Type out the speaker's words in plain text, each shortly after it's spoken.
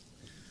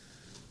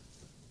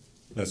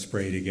Let's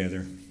pray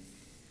together.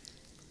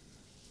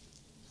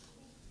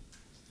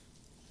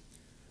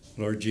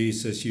 Lord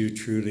Jesus, you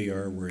truly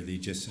are worthy,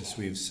 just as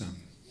we've sung.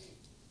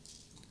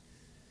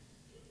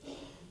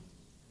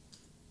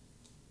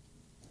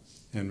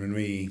 And when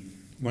we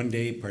one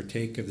day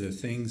partake of the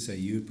things that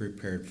you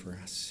prepared for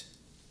us,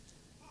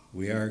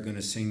 we are going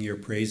to sing your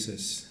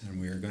praises, and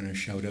we are going to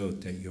shout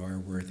out that you are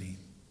worthy.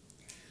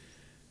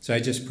 So I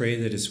just pray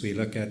that as we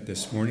look at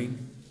this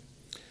morning,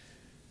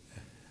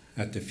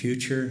 at the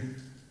future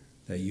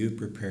that you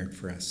prepared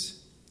for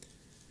us,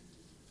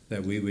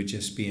 that we would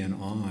just be in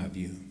awe of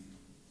you.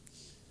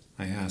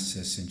 I ask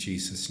this in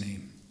Jesus'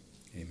 name.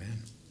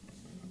 Amen.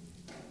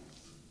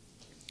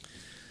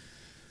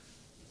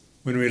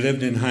 When we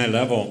lived in High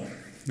Level,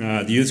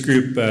 the youth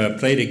group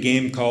played a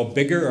game called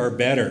Bigger or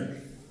Better.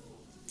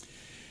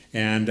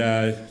 And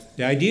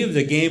the idea of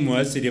the game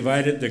was they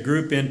divided the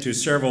group into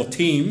several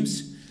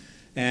teams,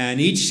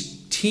 and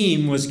each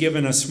team was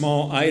given a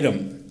small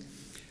item.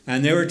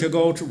 And they were to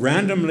go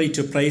randomly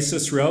to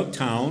places throughout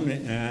town,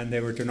 and they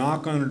were to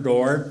knock on a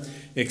door,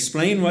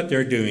 explain what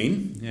they're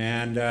doing,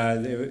 and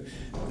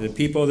the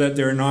people that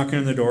they're knocking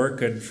on the door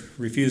could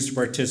refuse to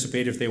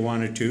participate if they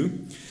wanted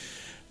to.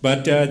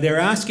 But they're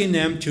asking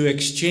them to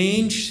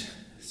exchange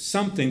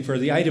something for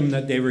the item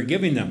that they were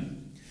giving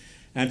them.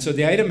 And so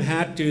the item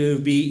had to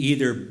be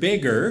either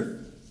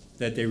bigger,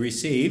 that they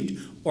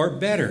received, or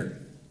better.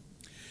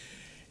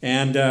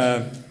 And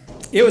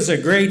it was a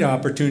great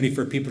opportunity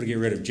for people to get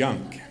rid of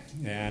junk.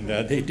 And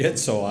they did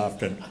so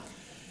often.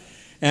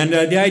 And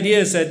the idea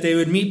is that they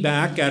would meet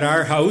back at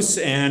our house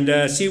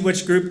and see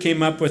which group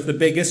came up with the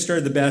biggest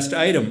or the best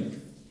item.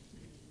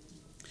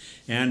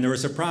 And there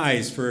was a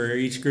prize for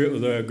each group,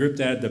 the group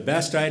that had the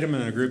best item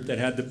and the group that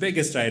had the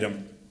biggest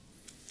item.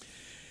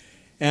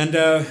 And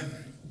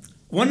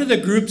one of the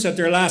groups at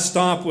their last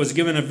stop was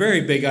given a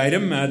very big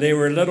item. They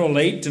were a little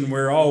late and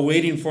we're all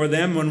waiting for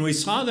them when we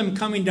saw them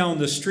coming down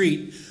the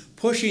street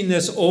pushing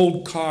this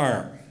old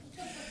car.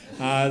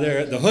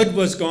 The hood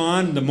was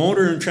gone, the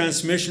motor and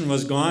transmission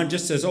was gone,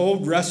 just this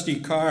old rusty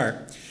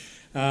car.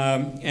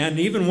 And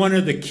even one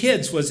of the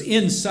kids was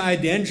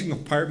inside the engine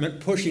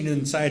compartment pushing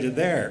inside of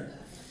there.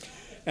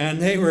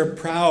 And they were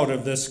proud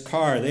of this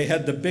car. They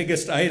had the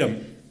biggest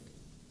item.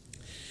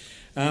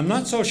 I'm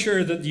not so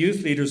sure that the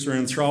youth leaders were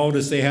enthralled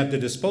as they had to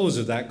dispose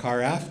of that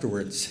car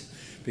afterwards,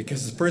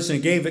 because the person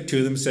who gave it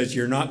to them says,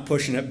 "You're not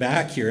pushing it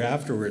back here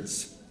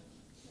afterwards."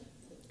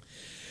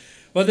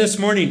 Well, this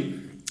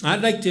morning,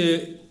 I'd like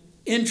to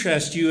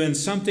interest you in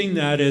something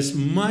that is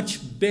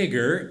much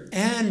bigger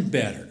and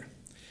better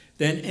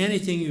than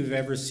anything you've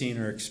ever seen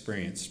or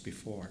experienced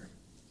before.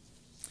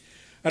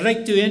 I'd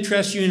like to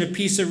interest you in a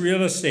piece of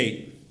real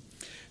estate.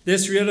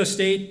 This real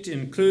estate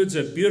includes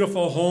a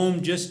beautiful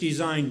home just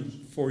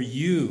designed for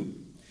you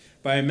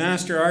by a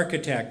master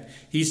architect.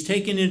 He's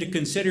taken into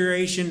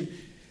consideration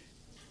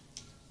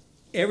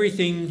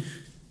everything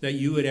that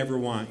you would ever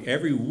want.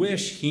 Every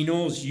wish, he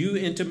knows you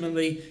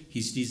intimately.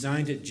 He's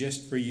designed it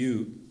just for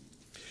you.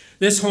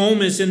 This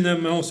home is in the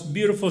most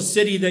beautiful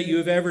city that you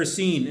have ever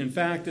seen. In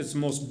fact, it's the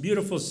most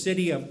beautiful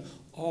city of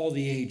all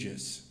the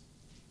ages.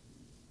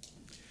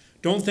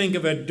 Don't think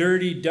of a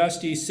dirty,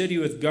 dusty city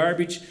with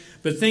garbage,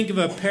 but think of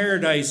a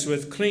paradise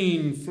with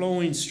clean,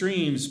 flowing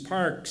streams,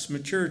 parks,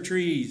 mature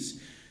trees,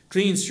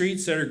 clean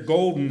streets that are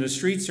golden. The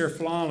streets are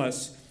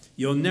flawless.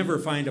 You'll never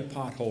find a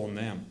pothole in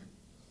them.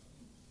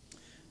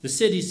 The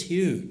city's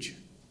huge.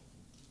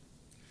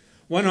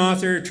 One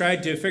author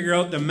tried to figure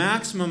out the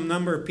maximum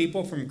number of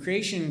people from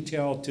creation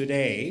till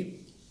today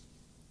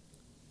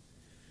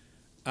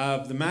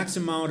of the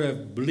maximum amount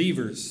of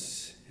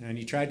believers, and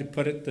he tried to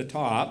put it at the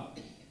top.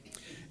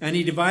 And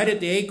he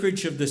divided the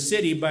acreage of the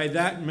city by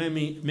that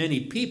many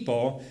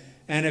people.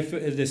 And if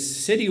the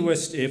city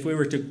if we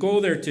were to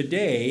go there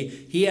today,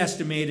 he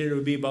estimated it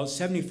would be about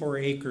 74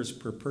 acres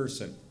per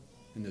person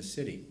in the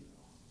city.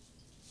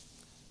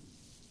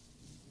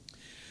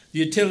 The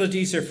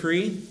utilities are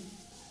free.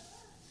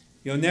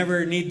 You'll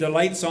never need the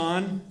lights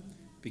on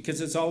because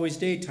it's always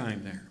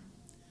daytime there.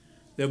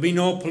 There'll be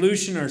no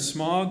pollution or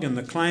smog, and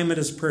the climate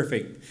is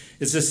perfect.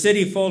 It's a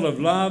city full of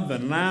love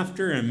and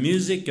laughter and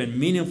music and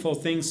meaningful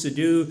things to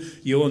do.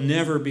 You will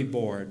never be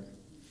bored.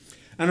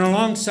 And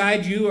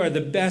alongside you are the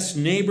best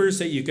neighbors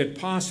that you could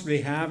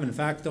possibly have. In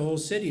fact, the whole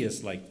city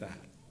is like that.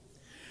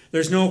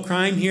 There's no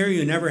crime here.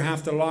 You never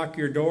have to lock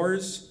your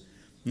doors.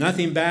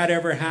 Nothing bad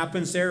ever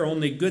happens there,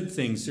 only good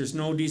things. There's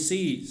no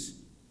disease.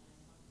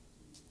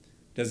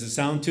 Does it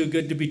sound too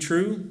good to be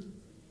true?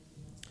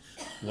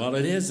 Well,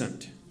 it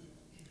isn't.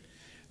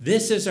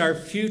 This is our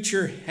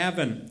future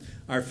heaven,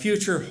 our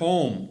future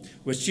home,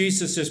 which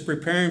Jesus is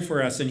preparing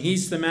for us. And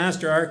he's the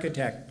master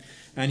architect,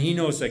 and he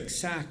knows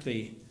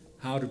exactly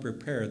how to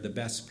prepare the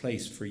best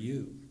place for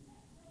you.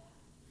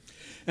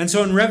 And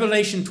so in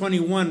Revelation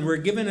 21, we're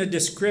given a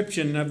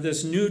description of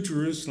this new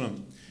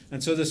Jerusalem.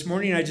 And so this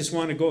morning, I just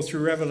want to go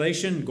through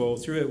Revelation, go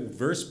through it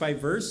verse by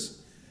verse,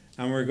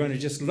 and we're going to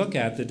just look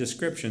at the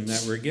description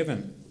that we're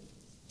given.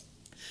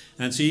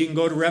 And so you can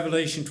go to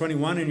Revelation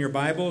 21 in your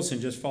Bibles and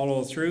just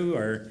follow through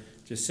or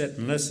just sit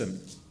and listen.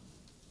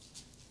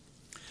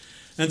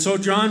 And so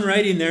John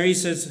writing there, he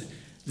says,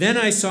 "Then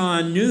I saw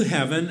a new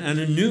heaven and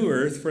a new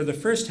earth, for the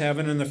first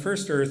heaven and the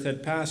first earth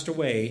had passed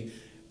away,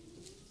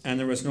 and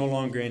there was no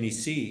longer any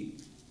sea."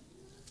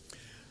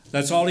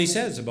 That's all he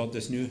says about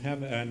this new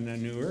heaven and a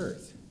new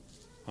earth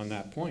on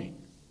that point,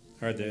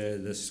 or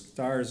the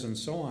stars and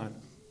so on.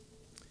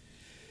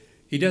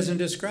 He doesn't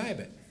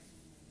describe it.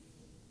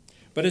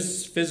 But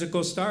it's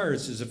physical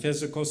stars, it's a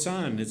physical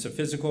sun, it's a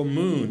physical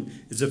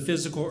moon, it's a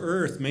physical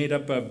earth made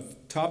up of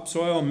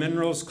topsoil,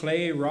 minerals,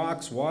 clay,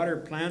 rocks, water,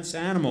 plants,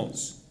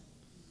 animals.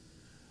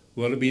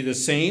 Will it be the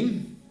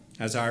same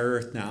as our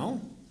earth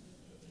now?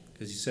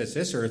 Because he says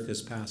this earth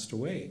has passed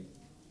away.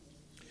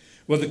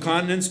 Will the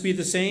continents be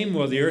the same?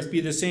 Will the earth be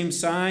the same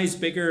size,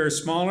 bigger or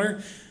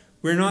smaller?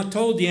 We're not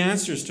told the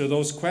answers to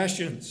those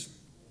questions.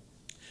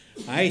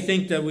 I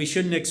think that we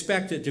shouldn't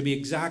expect it to be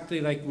exactly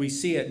like we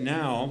see it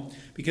now,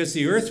 because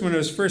the earth, when it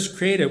was first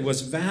created,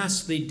 was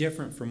vastly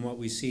different from what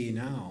we see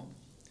now.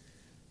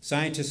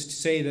 Scientists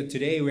say that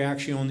today we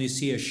actually only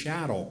see a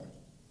shadow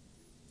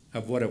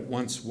of what it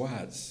once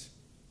was.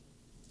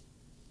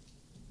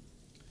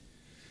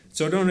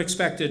 So don't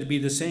expect it to be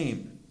the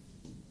same.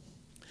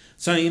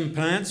 Same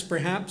plants,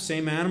 perhaps,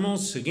 same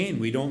animals. Again,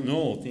 we don't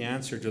know the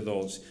answer to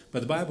those.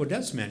 But the Bible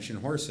does mention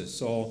horses.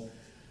 So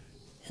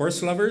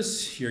horse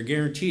lovers, you're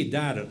guaranteed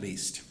that at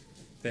least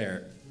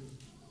there.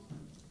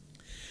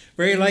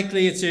 Very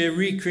likely it's a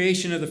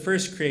recreation of the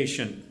first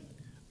creation,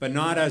 but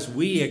not as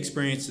we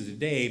experience it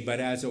today, but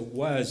as it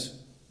was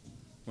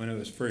when it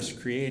was first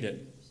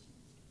created.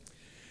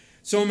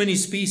 So many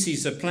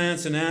species of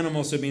plants and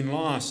animals have been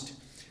lost.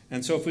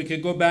 And so if we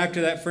could go back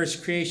to that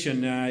first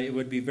creation, it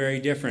would be very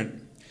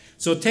different.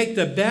 So take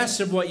the best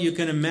of what you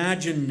can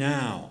imagine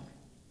now,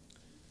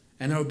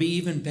 and it'll be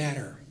even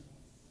better.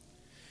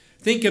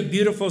 Think of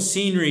beautiful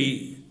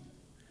scenery.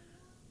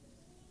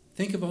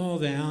 Think of all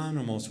the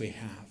animals we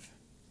have.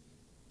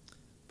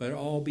 But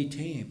all be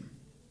tame.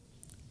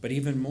 But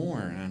even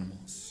more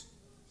animals.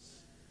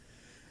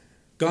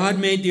 God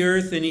made the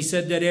earth, and he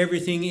said that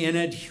everything in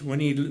it, when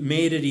he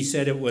made it, he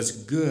said it was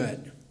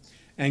good.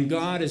 And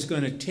God is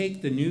going to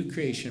take the new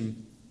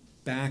creation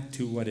back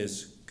to what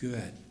is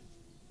good.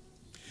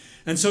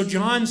 And so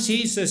John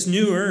sees this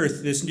new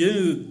earth, this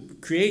new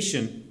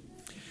creation.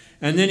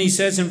 And then he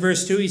says in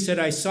verse 2, he said,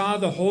 "I saw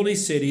the holy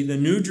city, the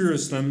new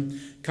Jerusalem,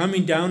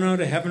 coming down out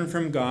of heaven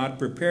from God,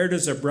 prepared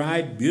as a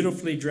bride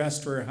beautifully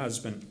dressed for her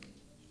husband."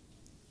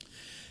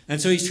 And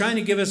so he's trying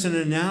to give us an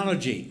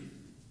analogy.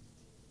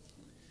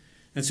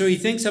 And so he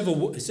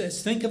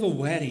says, think of a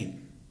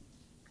wedding.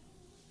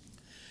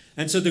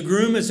 And so the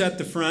groom is at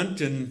the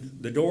front, and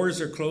the doors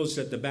are closed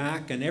at the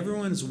back, and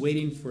everyone's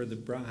waiting for the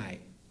bride.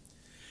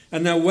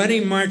 And the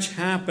wedding march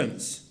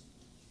happens.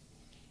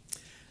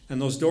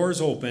 And those doors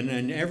open,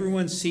 and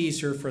everyone sees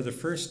her for the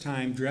first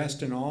time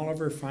dressed in all of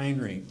her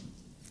finery.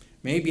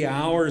 Maybe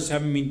hours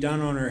haven't been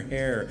done on her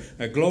hair,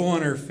 a glow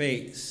on her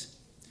face.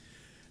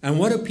 And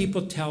what do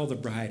people tell the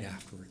bride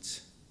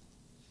afterwards?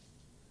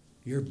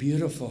 "You're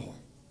beautiful."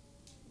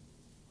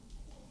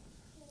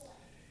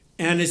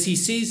 And as he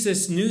sees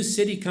this new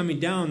city coming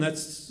down,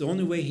 that's the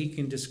only way he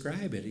can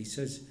describe it. He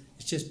says,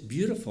 it's just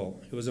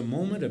beautiful. It was a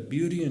moment of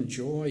beauty and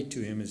joy to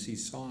him as he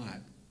saw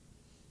it.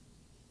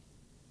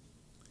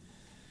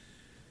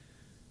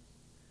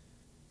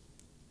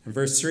 In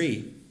verse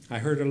 3, "I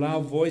heard a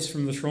loud voice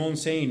from the throne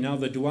saying, 'Now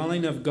the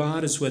dwelling of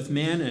God is with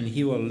men, and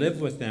he will live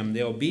with them.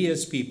 They'll be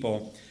his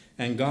people,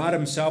 and God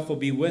himself will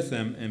be with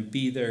them and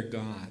be their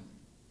God.'"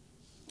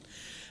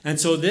 And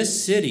so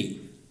this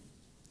city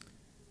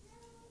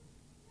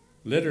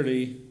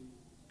literally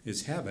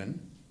is heaven.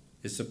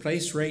 It's the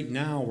place right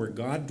now where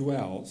God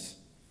dwells,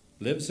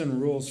 lives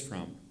and rules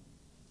from,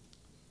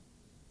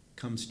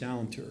 comes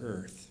down to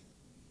earth.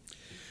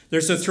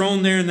 There's a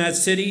throne there in that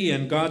city,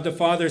 and God the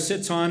Father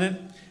sits on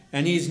it,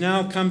 and he's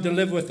now come to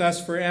live with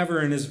us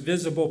forever in his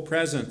visible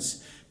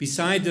presence.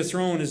 Beside the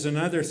throne is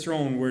another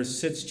throne where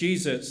sits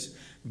Jesus.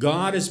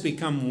 God has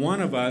become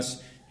one of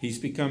us. He's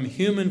become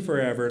human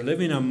forever,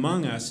 living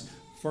among us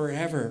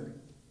forever.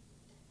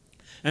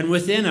 And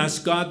within us,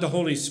 God the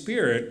Holy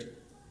Spirit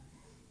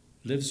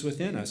lives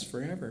within us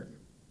forever.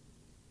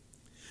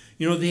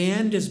 You know, the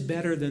end is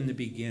better than the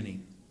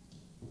beginning.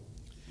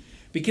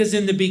 Because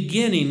in the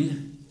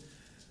beginning,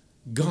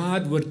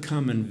 God would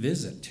come and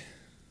visit.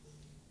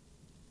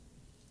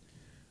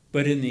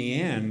 But in the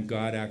end,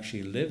 God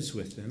actually lives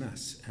within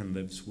us and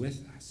lives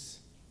with us.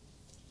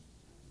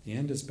 The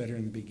end is better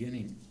than the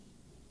beginning.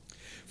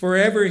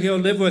 Forever he'll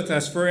live with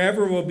us.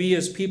 Forever we'll be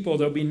his people.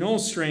 There'll be no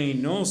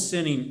strain, no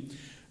sinning,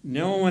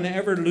 no one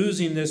ever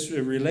losing this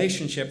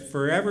relationship.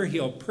 Forever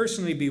he'll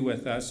personally be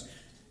with us.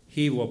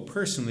 He will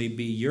personally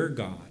be your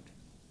God.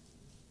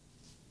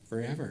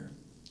 Forever.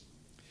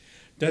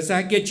 Does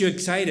that get you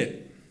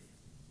excited?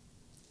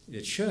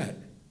 It should.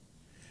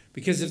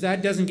 Because if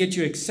that doesn't get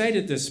you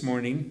excited this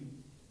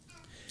morning,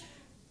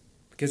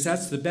 because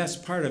that's the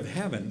best part of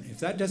heaven, if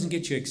that doesn't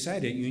get you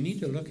excited, you need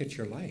to look at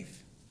your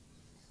life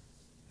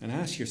and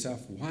ask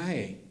yourself,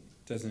 why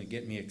doesn't it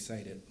get me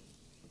excited?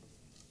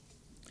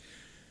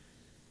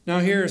 Now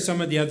here are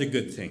some of the other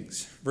good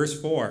things. Verse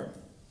 4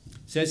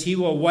 says, He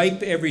will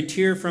wipe every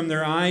tear from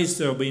their eyes.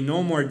 There will be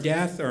no more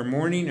death or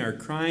mourning or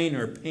crying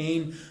or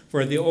pain,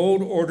 for the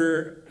old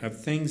order of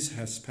things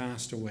has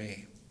passed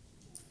away.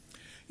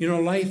 You know,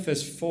 life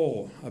is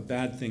full of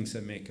bad things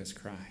that make us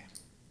cry.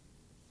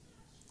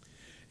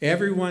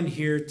 Everyone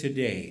here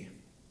today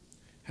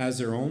has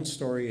their own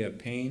story of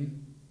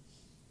pain,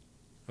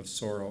 of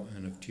sorrow,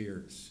 and of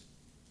tears.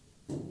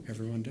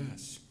 Everyone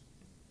does.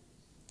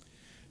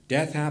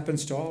 Death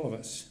happens to all of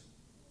us.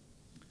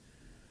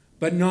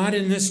 But not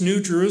in this new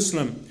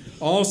Jerusalem.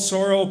 All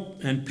sorrow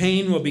and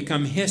pain will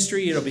become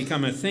history. It'll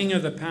become a thing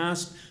of the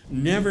past,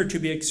 never to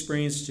be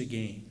experienced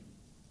again.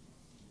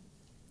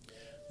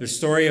 The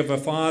story of a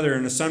father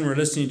and a son were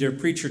listening to a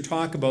preacher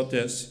talk about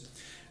this.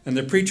 And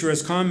the preacher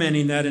was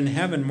commenting that in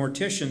heaven,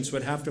 morticians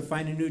would have to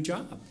find a new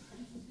job.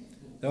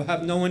 They'll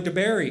have no one to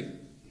bury.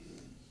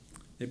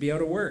 They'd be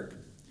out of work.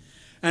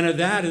 And at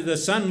that, the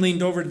son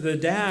leaned over to the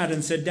dad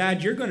and said,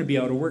 Dad, you're going to be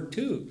out of work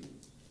too.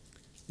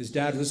 His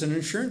dad was an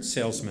insurance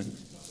salesman.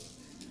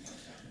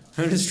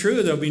 And it's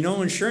true, there'll be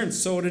no insurance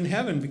sold in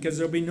heaven because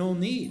there'll be no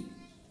need.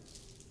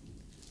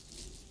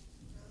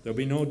 There'll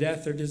be no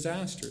death or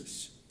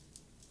disasters.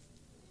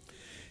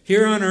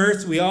 Here on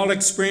earth, we all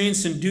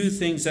experience and do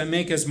things that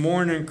make us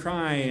mourn and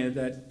cry,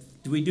 that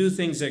we do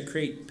things that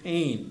create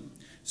pain,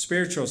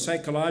 spiritual,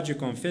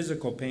 psychological, and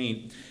physical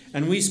pain.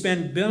 And we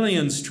spend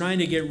billions trying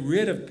to get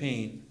rid of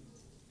pain.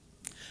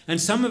 And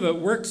some of it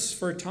works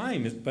for a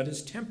time, but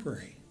it's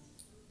temporary.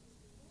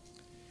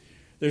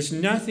 There's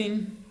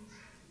nothing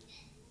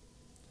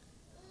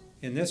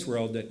in this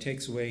world that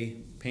takes away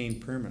pain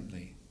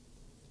permanently.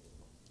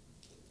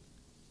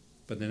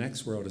 But the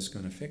next world is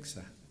going to fix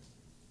that.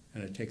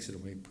 And it takes it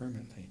away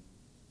permanently.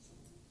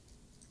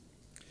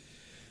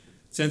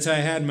 Since I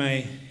had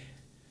my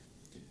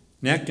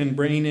neck and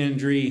brain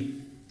injury,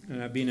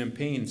 and I've been in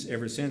pains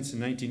ever since in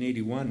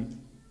 1981,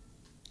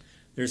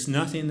 there's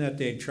nothing that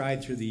they'd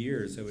tried through the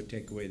years that would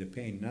take away the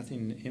pain.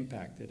 Nothing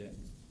impacted it.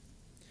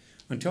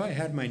 Until I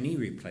had my knee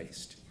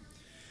replaced.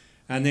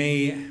 And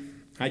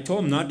I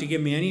told them not to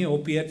give me any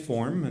opiate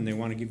form, and they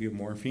want to give you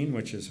morphine,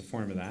 which is a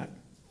form of that.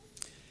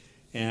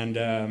 And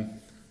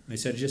I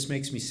said, it just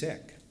makes me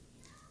sick.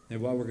 They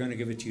said, well, we're going to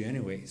give it to you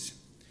anyways.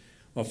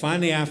 Well,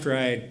 finally, after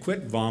I had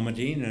quit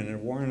vomiting and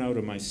had worn out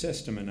of my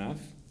system enough,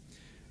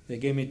 they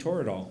gave me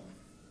Toradol.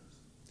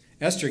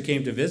 Esther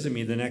came to visit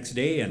me the next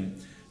day,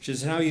 and she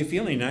said, how are you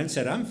feeling? And I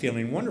said, I'm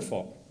feeling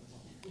wonderful.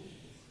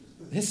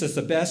 This is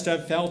the best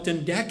I've felt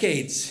in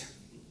decades.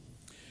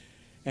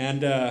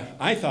 And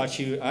I thought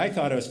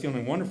I was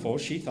feeling wonderful.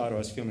 She thought I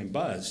was feeling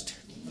buzzed.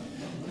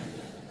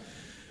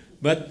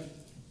 But,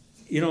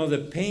 you know, the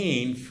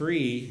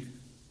pain-free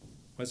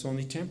was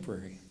only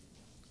temporary.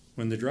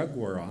 When the drug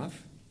wore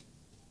off,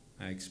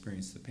 I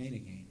experienced the pain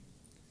again.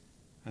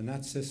 And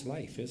that's this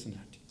life, isn't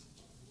it?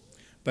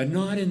 But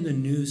not in the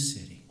new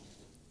city.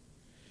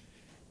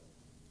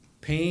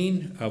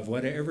 Pain of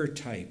whatever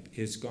type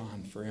is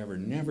gone forever,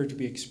 never to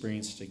be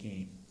experienced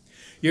again.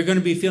 You're going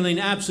to be feeling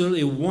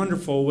absolutely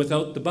wonderful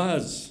without the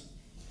buzz.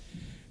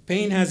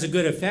 Pain has a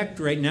good effect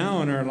right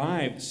now in our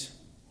lives.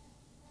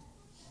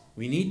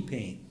 We need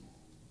pain.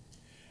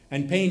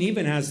 And pain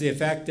even has the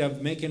effect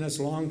of making us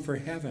long for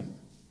heaven.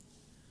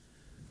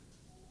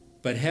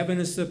 But heaven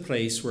is the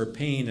place where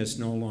pain is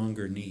no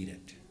longer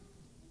needed.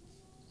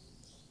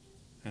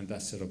 And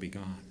thus it'll be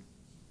gone.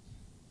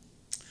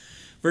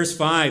 Verse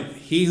 5,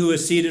 He who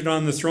is seated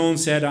on the throne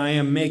said, I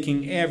am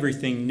making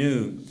everything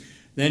new.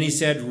 Then he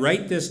said,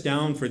 write this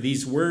down, for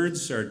these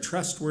words are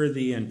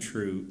trustworthy and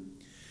true.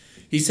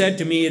 He said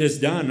to me, it is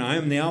done. I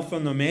am the Alpha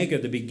and the Omega,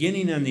 the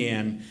beginning and the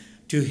end.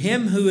 To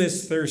him who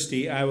is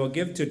thirsty, I will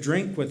give to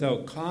drink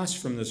without cost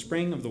from the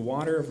spring of the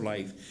water of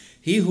life.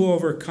 He who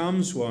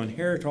overcomes will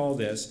inherit all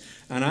this,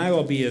 and I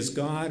will be his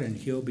God, and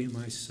he'll be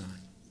my son.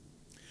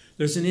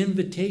 There's an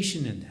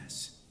invitation in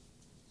this.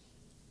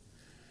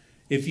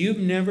 If you've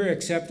never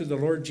accepted the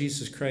Lord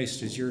Jesus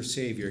Christ as your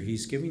Savior,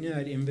 he's giving you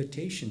that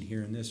invitation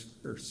here in this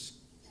verse.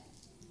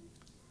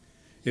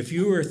 If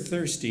you are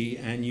thirsty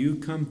and you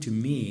come to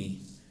me,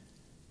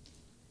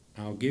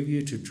 I'll give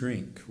you to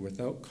drink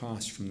without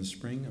cost from the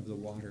spring of the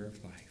water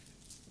of life.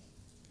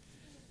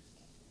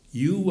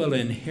 You will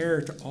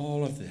inherit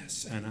all of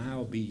this, and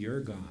I'll be your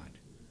God,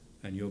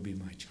 and you'll be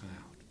my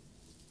child.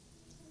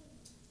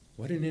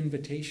 What an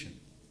invitation.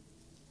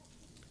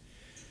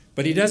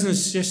 But he doesn't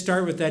just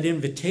start with that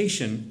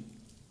invitation.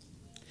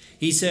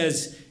 He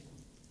says,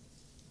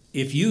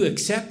 if you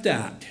accept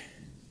that,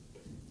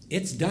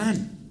 it's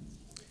done.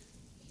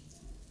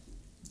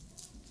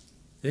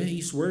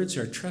 These words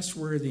are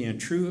trustworthy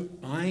and true.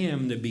 I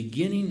am the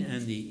beginning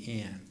and the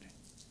end.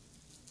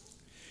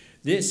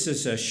 This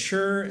is as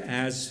sure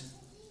as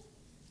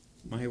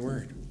my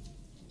word.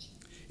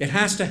 It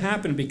has to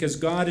happen because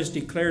God has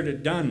declared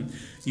it done.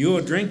 You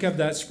will drink of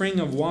that spring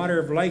of water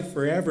of life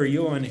forever.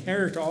 You will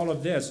inherit all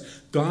of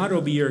this. God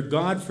will be your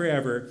God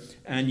forever,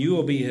 and you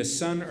will be his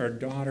son or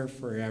daughter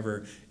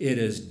forever. It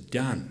is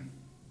done.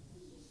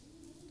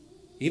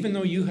 Even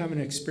though you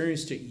haven't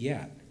experienced it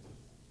yet,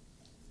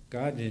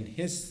 God in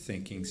his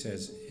thinking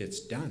says it's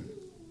done.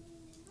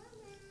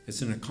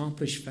 It's an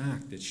accomplished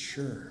fact. It's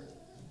sure.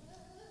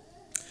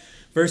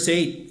 Verse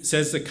 8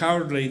 says, the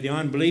cowardly, the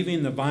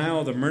unbelieving, the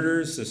vile, the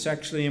murderers, the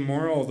sexually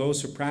immoral,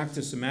 those who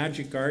practice the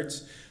magic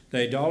arts,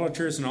 the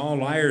idolaters, and all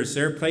liars,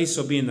 their place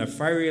will be in the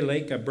fiery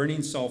lake of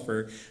burning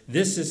sulfur.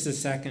 This is the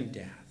second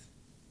death.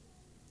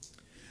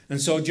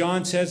 And so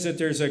John says that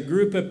there's a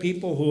group of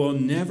people who will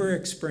never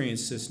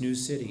experience this new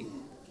city.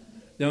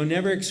 They'll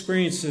never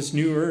experience this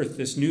new earth,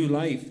 this new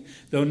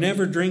life. They'll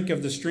never drink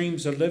of the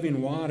streams of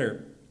living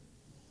water.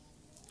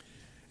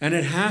 And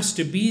it has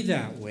to be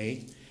that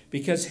way,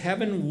 because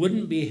heaven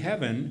wouldn't be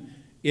heaven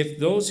if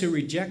those who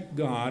reject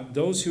God,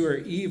 those who are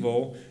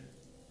evil,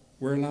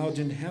 were allowed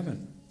into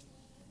heaven.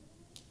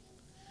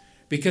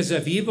 Because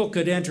if evil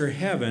could enter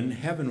heaven,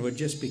 heaven would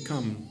just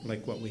become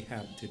like what we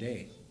have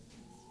today.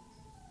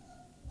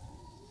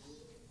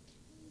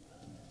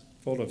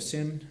 Full of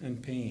sin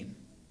and pain.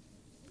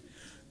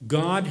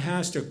 God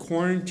has to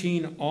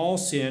quarantine all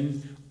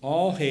sin,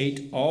 all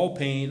hate, all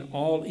pain,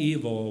 all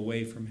evil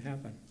away from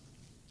heaven.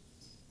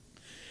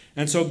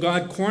 And so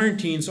God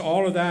quarantines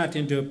all of that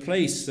into a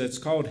place that's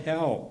called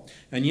hell.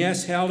 And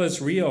yes, hell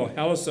is real.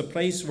 Hell is the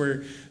place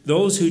where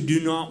those who do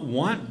not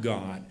want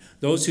God,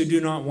 those who do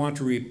not want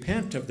to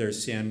repent of their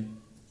sin,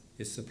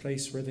 it's the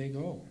place where they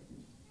go.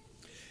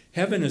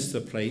 Heaven is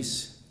the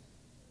place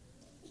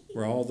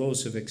where all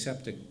those who have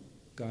accepted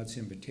God's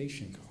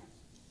invitation go.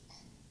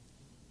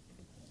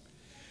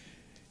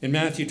 In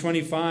Matthew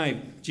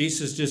 25,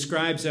 Jesus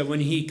describes that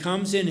when he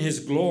comes in his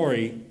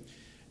glory,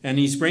 and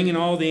he's bringing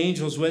all the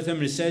angels with him,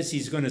 and it says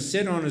he's going to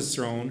sit on his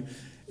throne,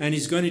 and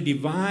he's going to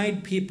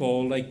divide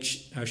people like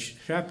a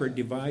shepherd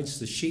divides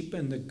the sheep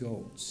and the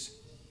goats.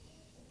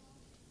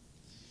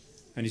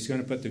 And he's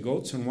going to put the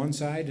goats on one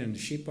side and the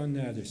sheep on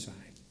the other side.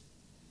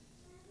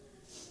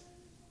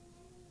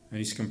 And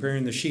he's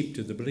comparing the sheep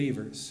to the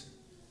believers.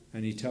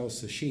 And he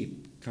tells the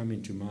sheep, come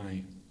into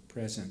my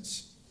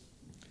presence.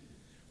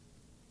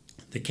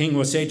 The king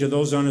will say to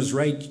those on his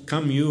right,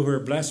 come, you who are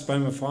blessed by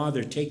my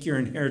Father, take your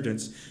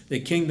inheritance, the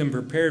kingdom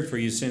prepared for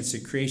you since the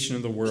creation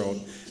of the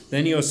world.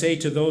 Then he will say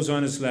to those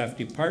on his left,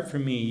 depart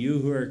from me, you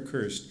who are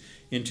cursed,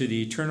 into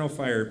the eternal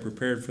fire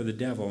prepared for the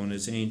devil and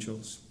his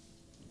angels.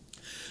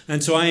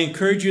 And so I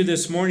encourage you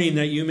this morning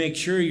that you make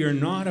sure you're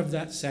not of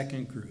that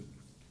second group.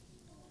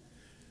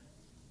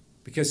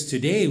 Because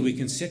today we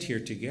can sit here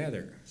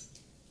together.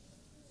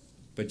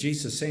 But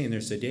Jesus is saying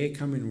there's a day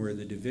coming where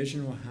the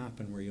division will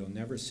happen, where you'll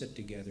never sit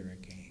together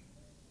again.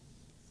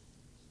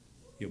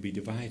 You'll be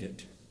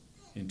divided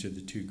into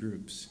the two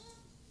groups.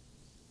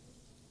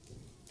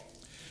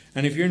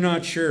 And if you're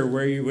not sure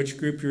which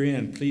group you're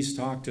in, please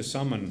talk to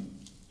someone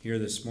here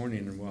this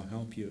morning and we'll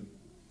help you.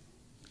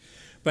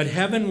 But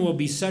heaven will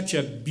be such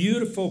a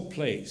beautiful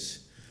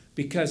place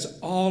because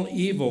all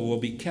evil will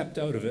be kept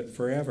out of it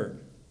forever.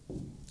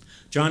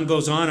 John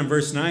goes on in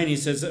verse 9, he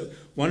says that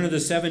one of the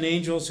seven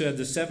angels who had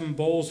the seven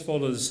bowls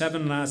full of the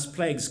seven last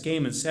plagues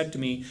came and said to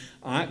me,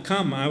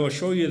 come, I will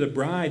show you the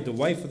bride, the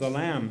wife of the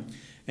Lamb.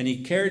 And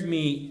he carried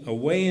me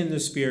away in the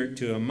Spirit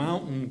to a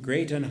mountain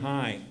great and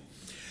high.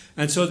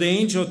 And so the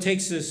angel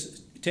takes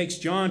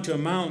John to a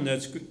mountain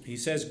that's, he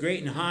says,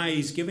 great and high.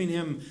 He's giving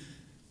him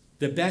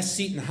the best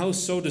seat in the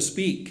house, so to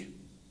speak,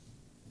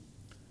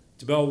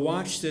 to be able to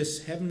watch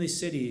this heavenly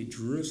city,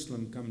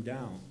 Jerusalem, come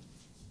down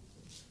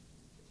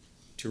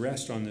to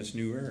rest on this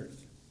new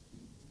earth.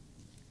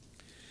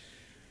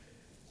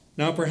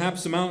 Now,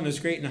 perhaps the mountain is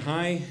great and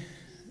high.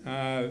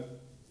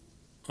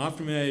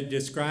 Often it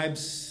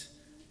describes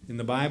in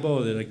the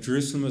Bible that like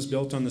Jerusalem was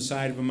built on the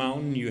side of a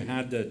mountain. You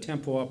had the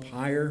temple up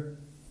higher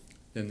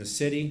than the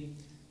city.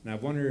 And I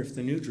wonder if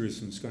the new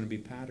Jerusalem is going to be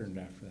patterned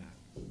after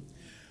that.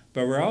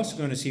 But we're also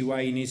going to see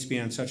why he needs to be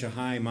on such a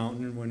high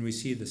mountain when we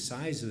see the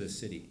size of the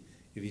city,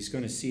 if he's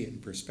going to see it in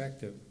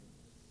perspective.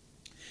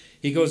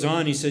 He goes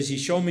on, he says, he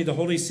showed me the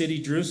holy city,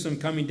 Jerusalem,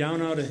 coming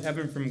down out of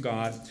heaven from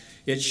God.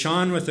 It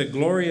shone with the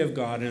glory of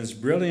God, and its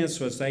brilliance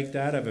was like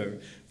that of a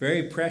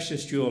very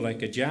precious jewel,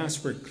 like a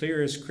jasper,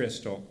 clear as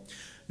crystal.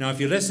 Now, if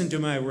you listen to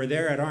we're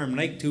there at Arm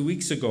Lake 2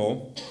 weeks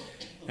ago,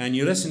 and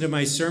you listen to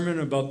my sermon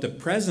about the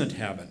present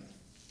heaven,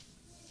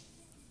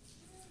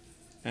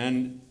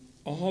 and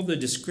all the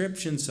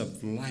descriptions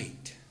of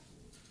light,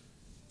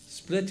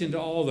 split into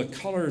all the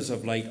colors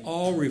of light,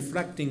 all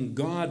reflecting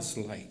God's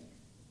light.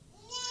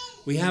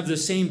 We have the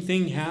same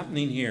thing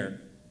happening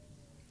here.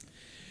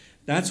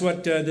 That's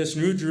what this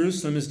New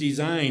Jerusalem is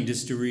designed,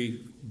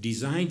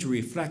 designed to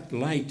reflect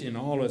light in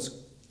all its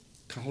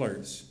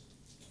colors.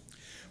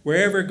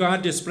 Wherever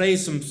God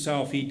displays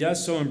himself, he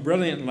does so in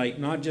brilliant light,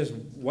 not just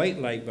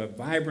white light, but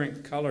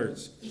vibrant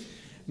colors.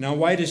 Now,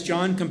 why does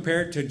John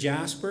compare it to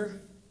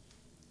jasper?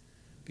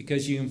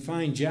 Because you can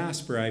find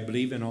jasper, I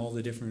believe, in all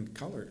the different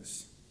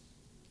colors.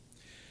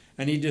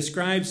 And he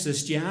describes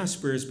this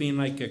jasper as being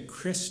like a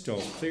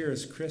crystal, clear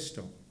as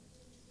crystal.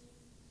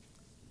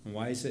 And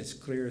why is it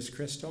clear as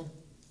crystal?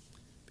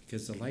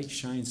 Because the light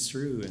shines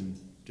through and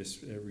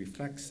just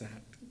reflects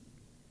that.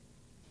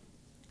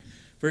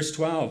 Verse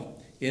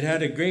 12, It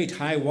had a great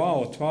high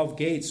wall, 12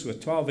 gates,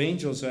 with 12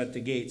 angels at the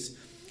gates.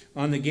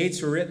 On the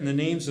gates were written the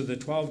names of the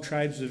 12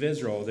 tribes of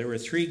Israel. There were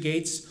 3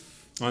 gates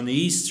on the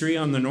east, 3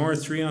 on the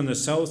north, 3 on the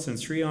south, and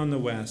 3 on the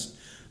west.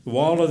 The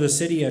wall of the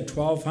city had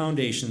 12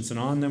 foundations, and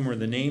on them were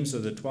the names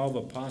of the 12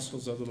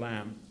 apostles of the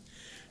Lamb.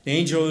 The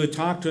angel who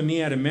talked with me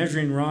had a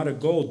measuring rod of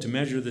gold to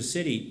measure the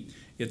city,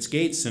 its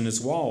gates and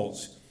its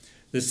walls.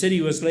 The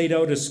city was laid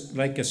out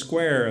like a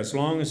square, as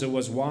long as it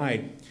was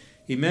wide.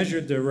 He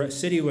measured the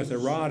city with a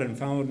rod and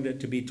found it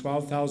to be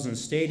 12,000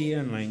 stadia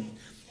in length,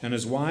 and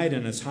as wide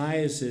and as high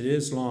as it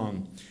is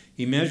long.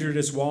 He measured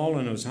its wall,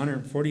 and it was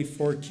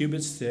 144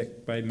 cubits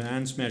thick by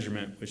man's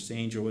measurement, which the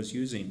angel was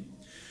using.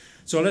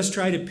 So let's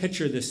try to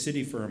picture this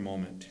city for a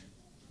moment.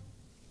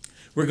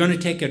 We're going to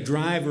take a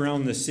drive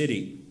around the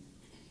city.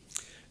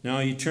 Now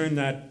you turn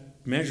that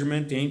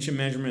measurement, the ancient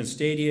measurement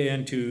stadia,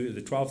 into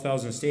the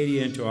 12,000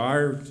 stadia into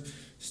ours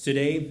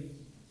today.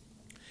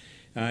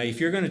 If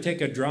you're going to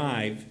take a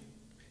drive,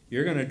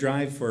 you're going to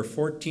drive for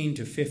 1,400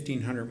 to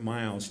 1,500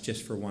 miles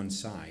just for one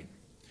side.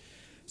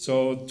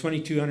 So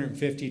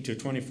 2,250 to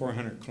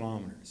 2,400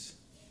 kilometers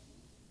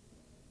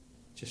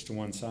just to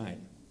one side.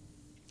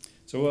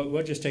 So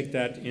we'll just take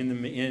that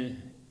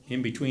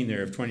in between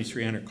there of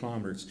 2,300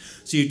 kilometers.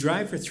 So you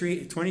drive for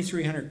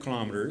 2,300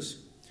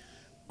 kilometers.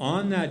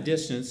 On that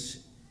distance,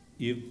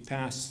 you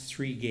pass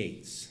 3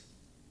 gates.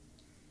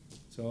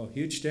 So a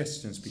huge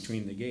distance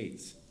between the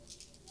gates.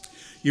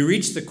 You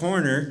reach the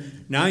corner.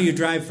 Now you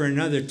drive for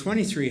another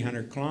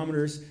 2,300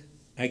 kilometers.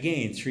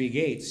 Again, 3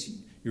 gates.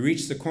 You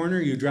reach the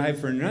corner. You drive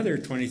for another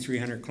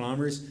 2,300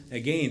 kilometers.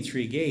 Again,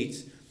 3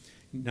 gates.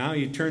 Now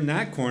you turn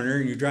that corner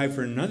and you drive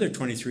for another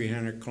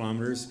 2,300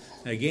 kilometers.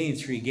 Again,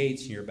 3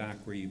 gates, and you're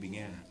back where you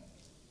began.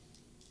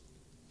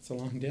 It's a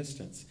long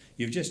distance.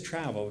 You've just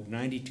traveled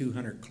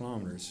 9,200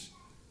 kilometers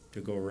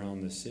to go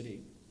around the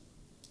city.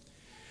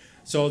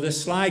 So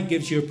this slide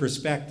gives you a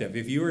perspective.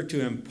 If you were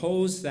to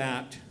impose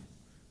that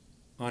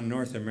on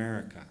North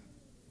America,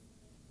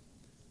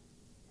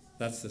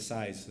 that's the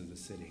size of the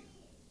city.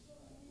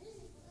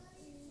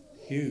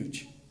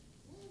 Huge.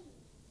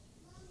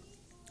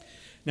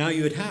 Now,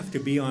 you would have to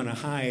be on a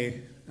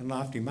high and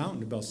lofty mountain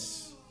to be able to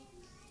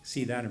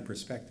see that in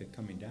perspective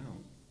coming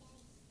down.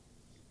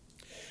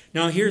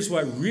 Now, here's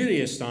what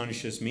really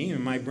astonishes me,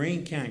 and my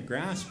brain can't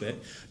grasp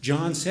it.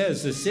 John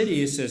says the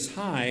city is as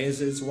high as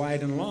it's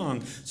wide and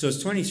long, so it's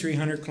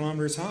 2,300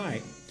 kilometers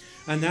high.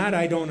 And that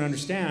I don't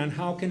understand.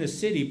 How can a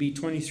city be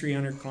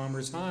 2,300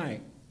 kilometers high?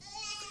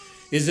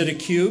 Is it a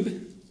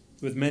cube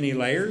with many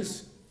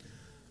layers?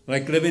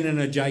 Like living in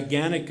a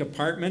gigantic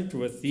apartment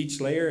with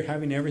each layer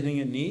having everything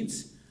it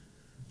needs?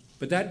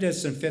 But that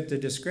doesn't fit the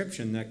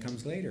description that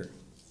comes later.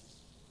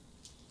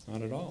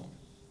 Not at all.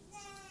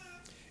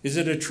 Is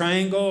it a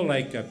triangle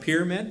like a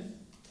pyramid?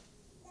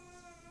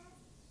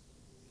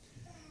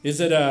 Is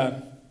it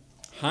a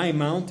high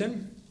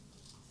mountain?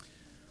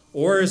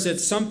 Or is it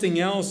something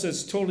else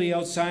that's totally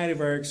outside of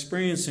our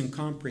experience and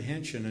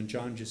comprehension, and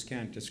John just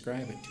can't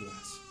describe it to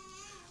us?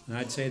 And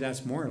I'd say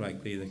that's more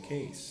likely the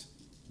case.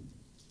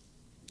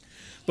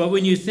 But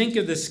when you think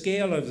of the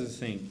scale of the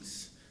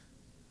things,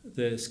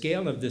 the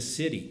scale of the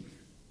city,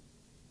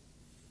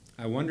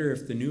 I wonder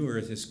if the new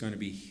earth is going to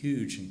be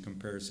huge in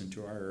comparison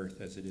to our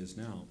earth as it is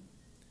now.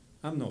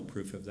 I have no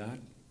proof of that.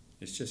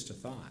 It's just a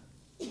thought.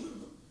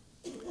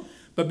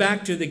 But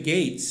back to the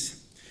gates.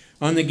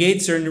 On the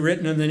gates are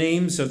written the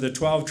names of the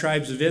 12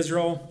 tribes of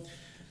Israel.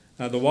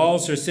 The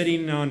walls are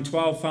sitting on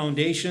 12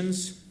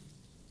 foundations,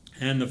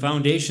 and the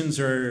foundations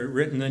are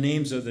written the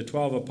names of the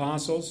 12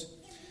 apostles.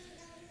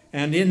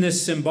 And in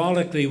this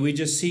symbolically, we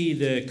just see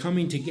the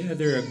coming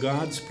together of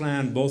God's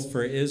plan both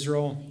for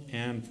Israel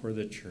and for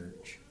the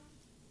church.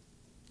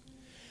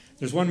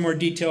 There's one more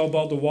detail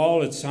about the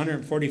wall. It's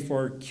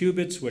 144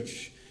 cubits,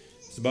 which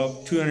is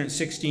about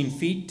 216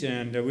 feet,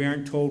 and we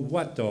aren't told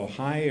what though,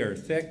 high or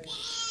thick.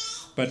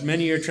 But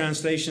many of your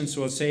translations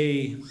will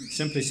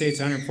simply say it's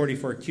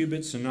 144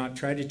 cubits and not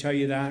try to tell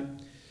you that.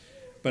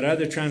 But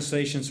other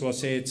translations will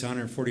say it's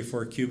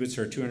 144 cubits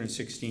or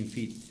 216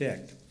 feet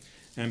thick.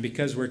 And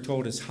because we're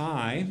told it's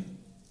high,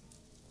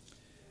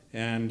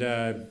 and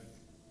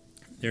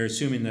they're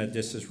assuming that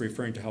this is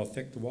referring to how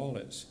thick the wall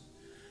is.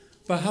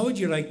 But how would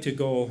you like to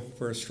go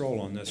for a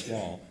stroll on this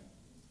wall?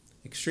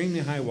 Extremely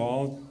high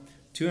wall,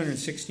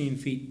 216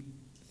 feet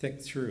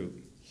thick through.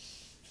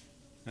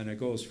 And it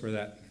goes for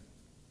that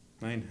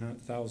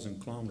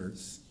 9,000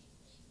 kilometers.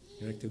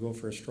 You like to go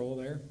for a stroll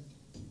there?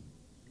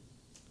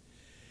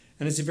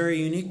 And it's a very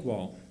unique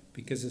wall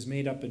because it's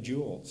made up of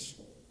jewels.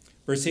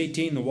 Verse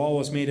 18, the wall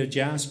was made of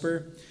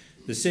jasper.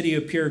 The city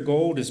of pure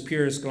gold, as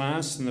pure as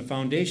glass, and the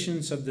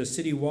foundations of the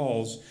city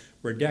walls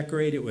were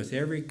decorated with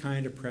every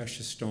kind of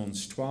precious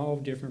stones,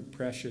 12 different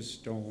precious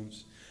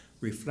stones,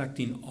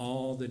 reflecting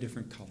all the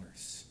different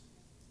colors.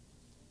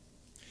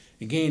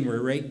 Again,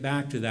 we're right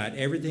back to that.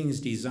 Everything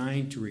is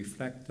designed to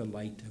reflect the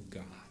light of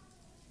God.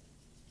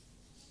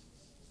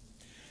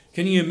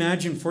 Can you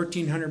imagine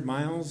 1,400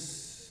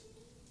 miles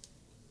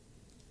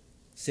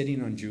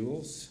sitting on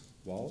jewels,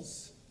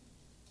 walls,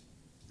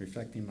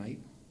 reflecting light?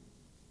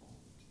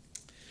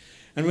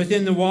 And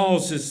within the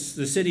walls,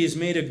 the city is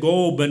made of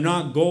gold, but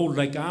not gold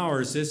like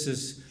ours. This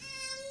is,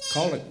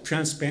 call it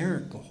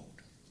transparent gold.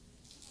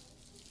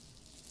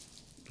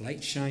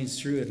 Light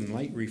shines through it and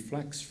light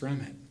reflects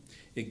from it.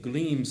 It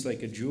gleams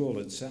like a jewel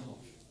itself.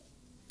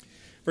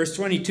 Verse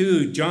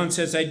 22, John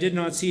says, I did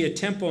not see a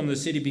temple in the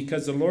city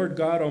because the Lord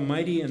God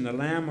Almighty and the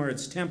Lamb are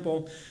its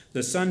temple.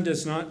 The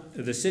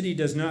city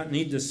does not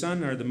need the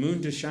sun or the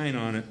moon to shine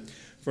on it,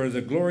 for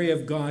the glory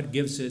of God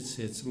gives it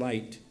its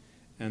light,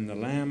 and the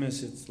Lamb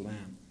is its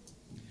lamp.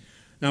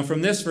 Now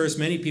from this verse,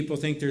 many people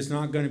think there's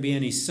not going to be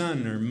any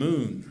sun or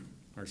moon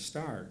or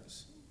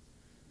stars.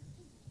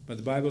 But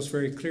the Bible is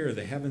very clear.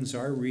 The heavens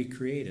are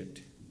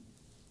recreated.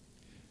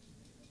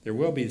 There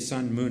will be the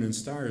sun, moon, and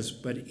stars,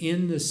 but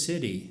in the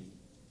city,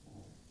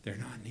 they're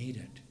not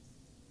needed.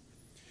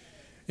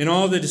 In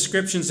all the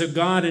descriptions of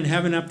God in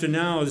heaven up to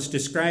now is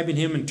describing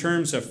him in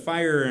terms of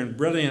fire and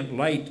brilliant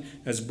light,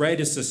 as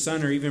bright as the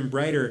sun or even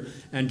brighter.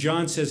 And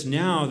John says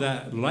now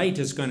that light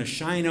is going to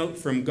shine out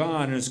from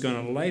God and it's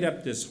going to light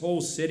up this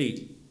whole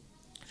city.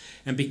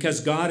 And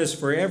because God is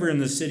forever in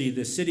the city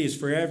is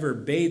forever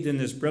bathed in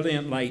this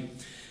brilliant light.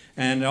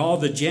 And all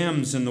the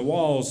gems and the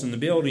walls and the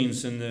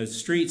buildings and the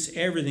streets,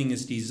 everything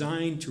is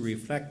designed to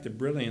reflect the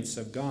brilliance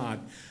of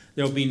God.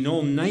 There'll be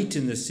no night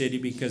in the city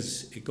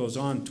because it goes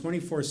on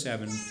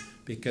 24/7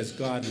 because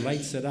God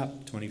lights it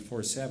up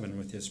 24/7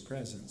 with his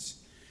presence.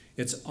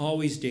 It's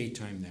always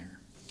daytime there.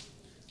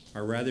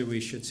 Or rather we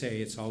should say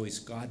it's always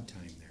God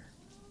time there.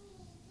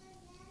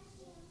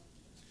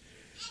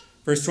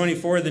 Verse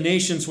 24, the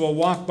nations will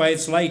walk by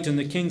its light, and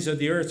the kings of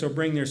the earth will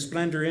bring their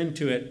splendor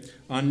into it.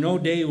 On no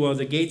day will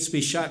the gates be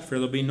shut, for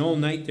there will be no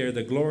night there.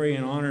 The glory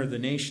and honor of the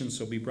nations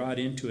will be brought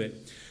into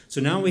it.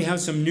 So now we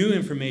have some new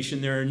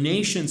information. There are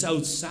nations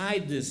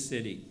outside this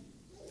city.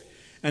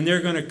 And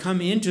they're going to come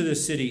into the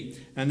city,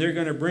 and they're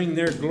going to bring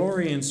their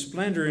glory and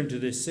splendor into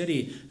this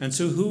city. And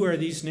so who are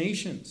these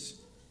nations?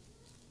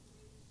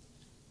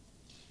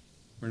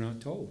 We're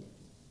not told.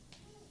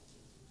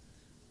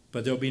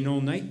 But there'll be no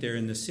night there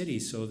in the city,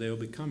 so they'll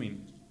be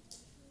coming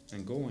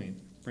and going,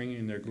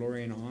 bringing their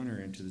glory and honor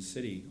into the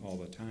city all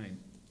the time.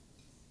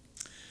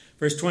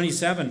 Verse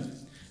 27,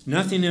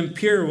 nothing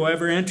impure will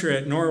ever enter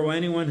it, nor will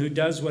anyone who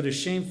does what is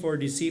shameful or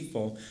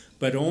deceitful,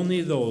 but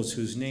only those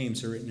whose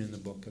names are written in the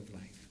book of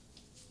life.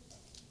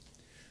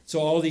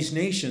 So all these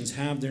nations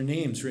have their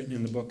names written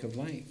in the book of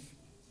life.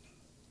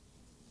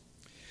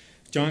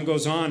 John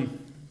goes on,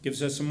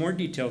 gives us some more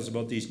details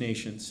about these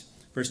nations.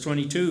 Verse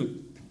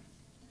 22.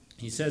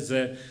 He says,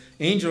 the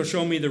angel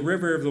showed me the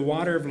river of the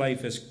water of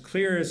life, as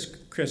clear as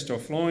crystal,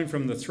 flowing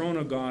from the throne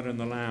of God and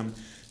the Lamb,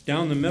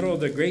 down the middle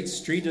of the great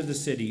street of the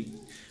city.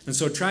 And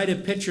so try to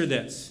picture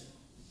this.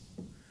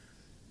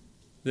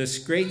 This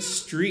great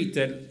street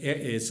that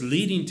is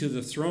leading to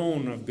the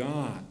throne of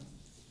God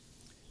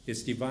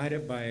is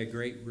divided by a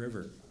great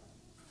river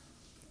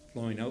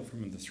flowing out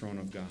from the throne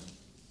of God.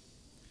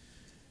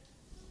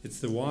 It's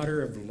the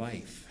water of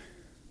life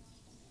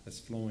that's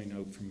flowing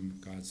out from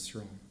God's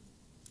throne.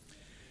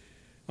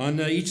 On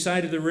each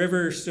side of the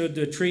river stood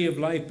the tree of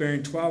life,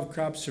 bearing 12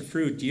 crops of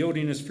fruit,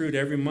 yielding its fruit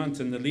every month,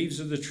 and the leaves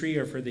of the tree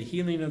are for the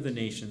healing of the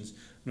nations.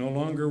 No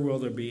longer will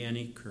there be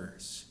any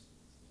curse.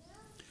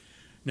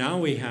 Now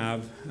we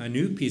have a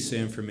new piece of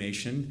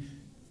information.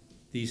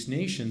 These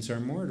nations are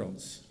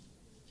mortals.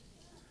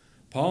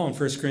 Paul in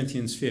 1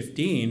 Corinthians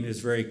 15 is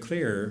very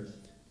clear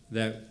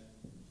that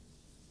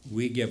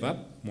we give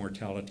up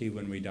mortality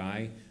when we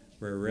die.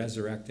 We're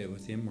resurrected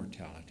with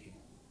immortality.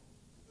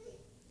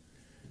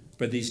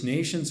 But these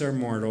nations are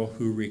mortal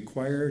who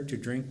require to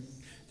drink.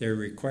 They're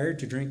required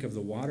to drink of the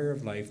water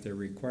of life. They're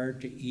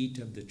required to eat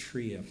of the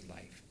tree of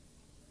life.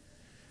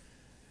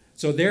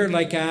 So they're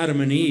like Adam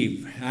and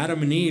Eve.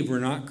 Adam and Eve were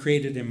not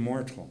created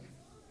immortal.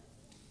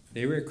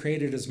 They were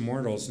created as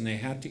mortals, and they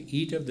had to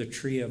eat of the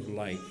tree of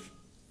life.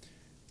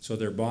 So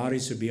their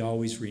bodies would be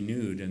always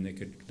renewed, and they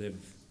could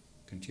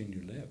continue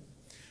to live.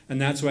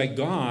 And that's why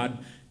God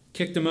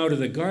kicked them out of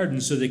the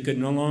garden, so they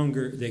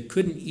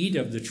couldn't eat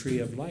of the tree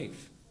of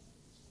life.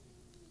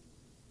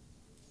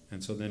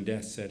 And so then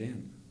death set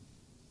in.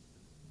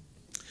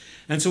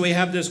 And so we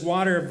have this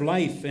water of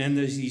life and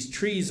there's these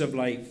trees of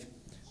life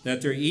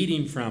that they're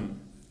eating from.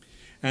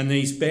 And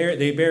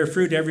they bear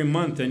fruit every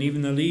month, and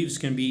even the leaves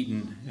can be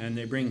eaten. And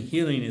they bring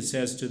healing, it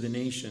says, to the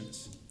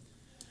nations.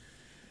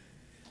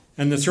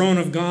 And the throne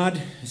of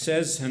God, it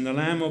says, and the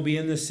Lamb will be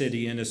in the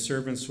city, and his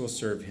servants will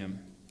serve him.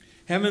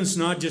 Heaven's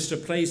not just a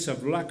place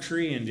of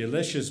luxury and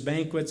delicious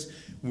banquets.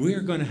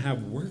 We're going to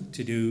have work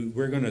to do.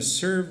 We're going to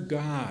serve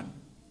God.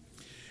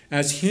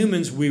 As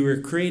humans, we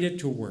were created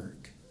to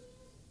work.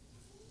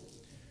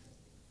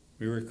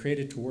 We were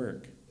created to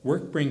work.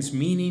 Work brings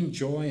meaning,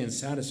 joy, and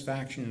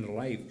satisfaction into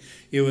life.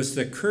 It was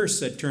the curse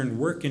that turned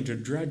work into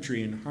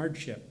drudgery and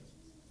hardship.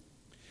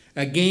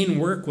 Again,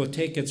 work will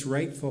take its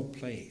rightful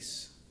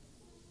place.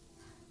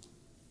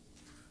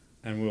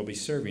 And we'll be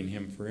serving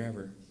him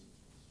forever.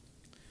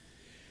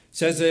 It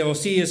says they will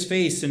see his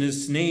face, and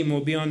his name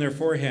will be on their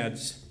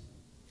foreheads.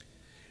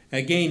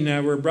 Again,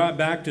 we're brought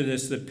back to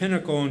this. The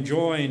pinnacle and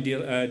joy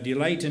and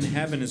delight in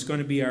heaven is going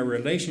to be our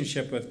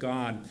relationship with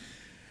God.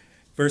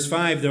 Verse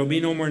 5, there will be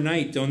no more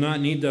night. They'll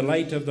not need the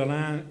light of the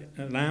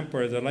lamp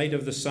or the light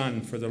of the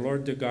sun, for the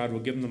Lord their God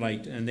will give them the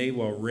light, and they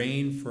will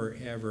reign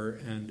forever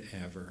and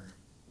ever.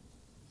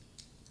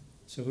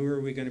 So who are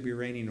we going to be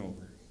reigning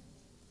over?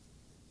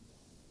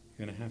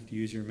 You're going to have to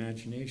use your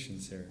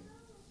imaginations there.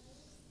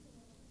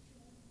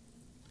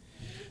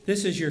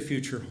 This is your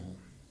future home.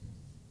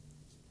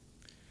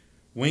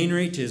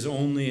 Wainwright is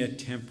only a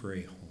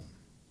temporary home.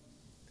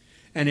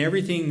 And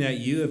everything that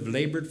you have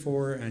labored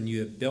for and you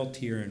have built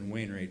here in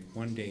Wainwright,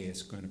 one day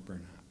is going to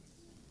burn up.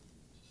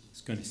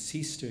 It's going to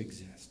cease to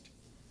exist.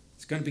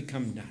 It's going to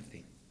become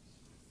nothing.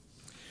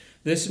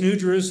 This New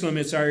Jerusalem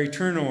is our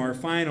eternal, our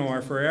final,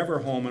 our forever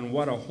home, and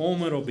what a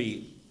home it'll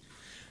be.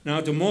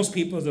 Now, to most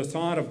people, the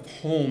thought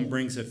of home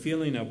brings a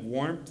feeling of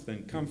warmth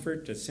and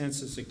comfort, a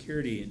sense of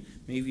security, and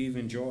maybe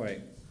even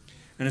joy.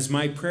 And it's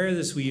my prayer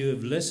this week you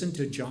have listened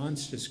to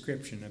John's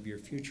description of your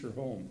future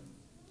home,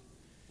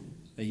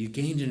 that you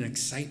gained an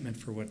excitement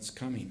for what's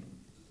coming.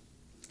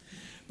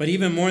 But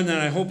even more than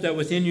that, I hope that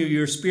within you,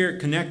 your spirit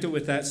connected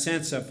with that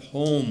sense of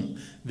home.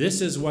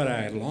 This is what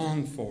I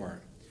long for.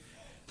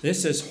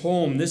 This is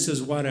home. This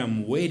is what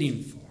I'm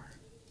waiting for.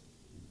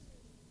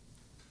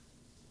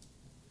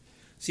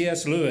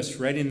 C.S. Lewis,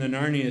 writing the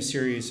Narnia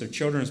series of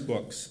children's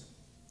books,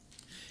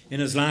 in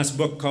his last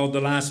book called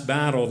The Last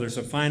Battle, there's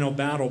a final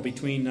battle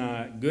between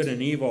good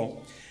and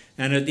evil.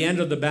 And at the end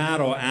of the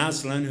battle,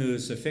 Aslan, who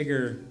is a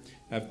figure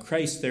of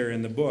Christ there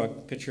in the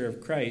book, picture of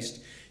Christ,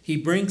 he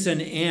brings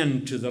an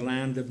end to the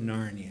land of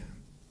Narnia.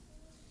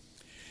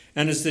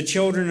 And as the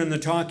children and the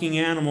talking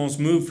animals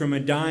move from a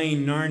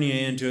dying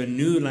Narnia into a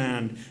new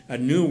land, a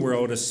new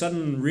world, a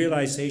sudden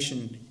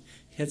realization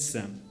hits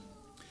them.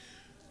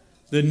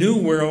 The new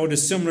world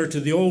is similar to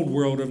the old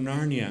world of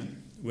Narnia,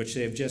 which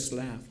they have just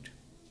left.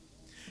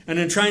 And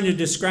in trying to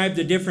describe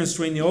the difference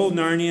between the old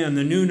Narnia and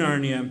the new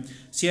Narnia,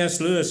 C.S.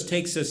 Lewis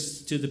takes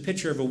us to the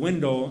picture of a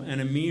window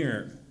and a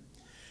mirror.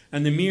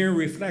 And the mirror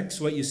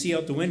reflects what you see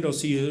out the window.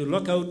 So you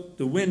look out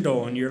the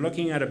window and you're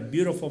looking at a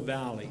beautiful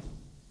valley.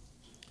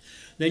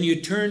 Then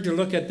you turn to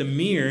look at the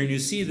mirror and you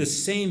see the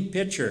same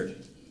picture.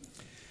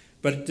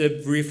 But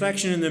the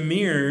reflection in the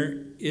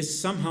mirror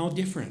is somehow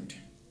different.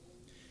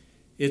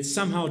 It's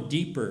somehow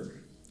deeper.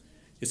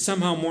 It's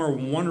somehow more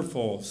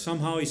wonderful.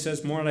 Somehow, he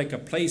says, more like a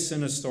place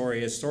in a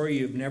story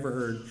you've never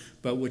heard,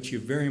 but which you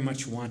very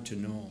much want to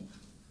know.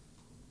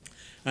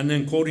 And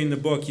then quoting the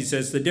book, he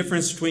says, the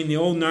difference between the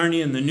old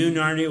Narnia and the new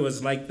Narnia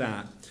was like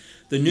that.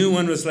 The new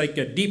one was like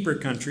a deeper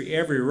country.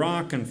 Every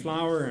rock and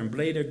flower and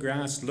blade of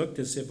grass looked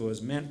as if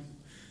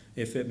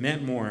it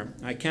meant more.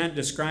 I can't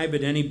describe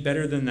it any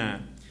better than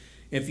that.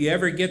 If you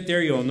ever get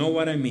there, you'll know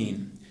what I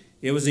mean.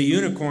 It was a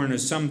unicorn who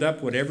summed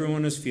up what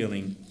everyone was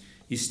feeling.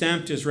 He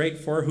stamped his right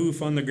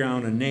forehoof on the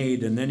ground and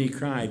neighed, and then he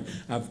cried,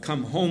 I've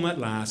come home at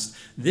last.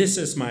 This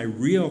is my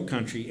real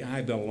country.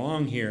 I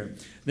belong here.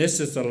 This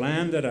is the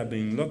land that I've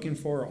been looking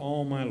for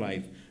all my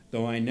life,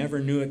 though I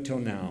never knew it till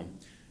now.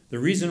 The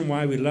reason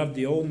why we loved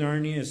the old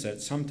Narnia is that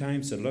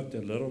sometimes it looked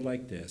a little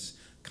like this.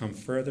 Come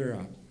further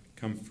up,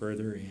 come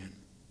further in.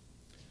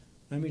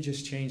 Let me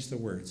just change the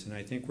words, and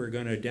I think we're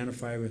going to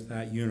identify with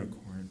that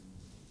unicorn.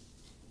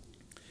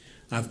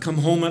 I've come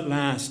home at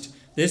last.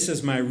 This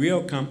is my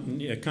real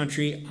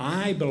country.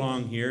 I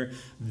belong here.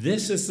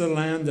 This is the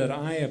land that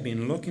I have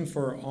been looking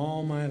for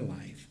all my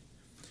life.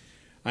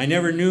 I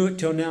never knew it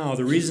till now.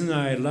 The reason that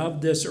I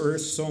loved this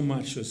earth so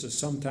much was that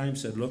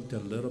sometimes it looked a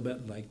little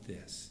bit like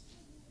this.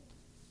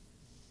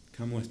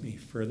 Come with me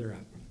further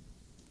up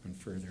and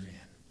further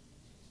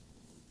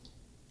in.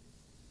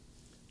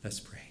 Let's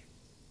pray.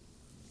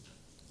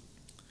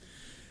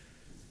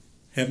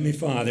 Heavenly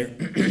Father,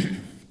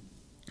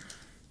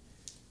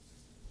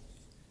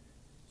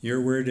 your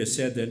word has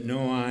said that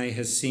no eye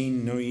has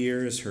seen, no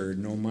ear has heard,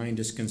 no mind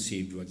has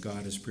conceived what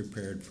God has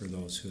prepared for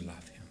those who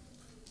love him.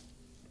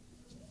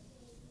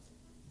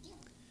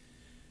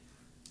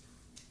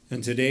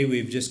 And today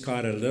we've just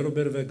caught a little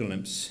bit of a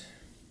glimpse.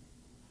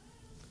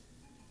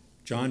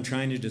 John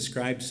trying to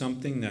describe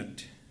something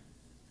that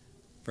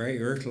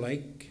very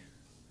earth-like,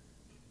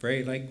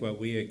 very like what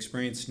we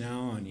experience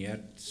now, and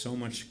yet so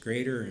much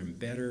greater and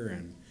better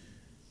and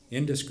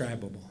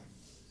indescribable.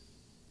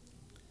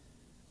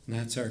 And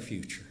that's our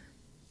future.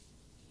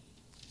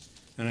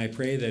 And I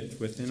pray that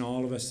within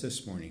all of us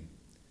this morning,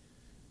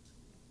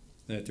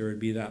 that there would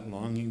be that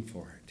longing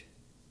for it,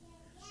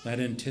 that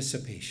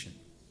anticipation.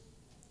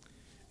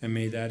 And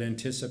may that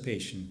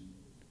anticipation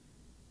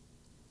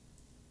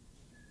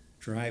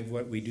drive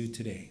what we do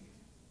today,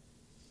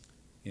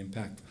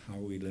 impact how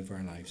we live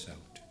our lives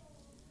out.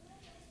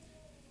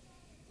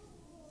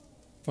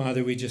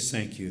 Father, we just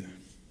thank you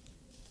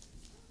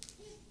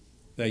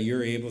that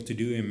you're able to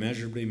do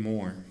immeasurably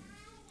more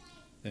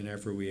than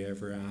ever we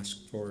ever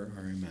ask for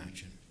or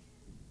imagine.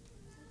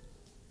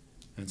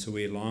 And so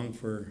we long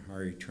for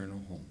our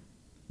eternal home.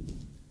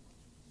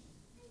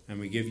 And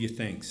we give you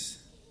thanks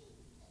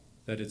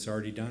that it's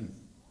already done.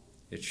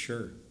 It's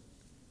sure,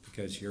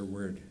 because your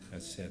word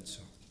has said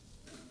so.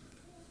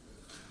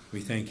 We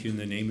thank you in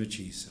the name of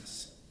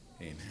Jesus.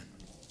 Amen.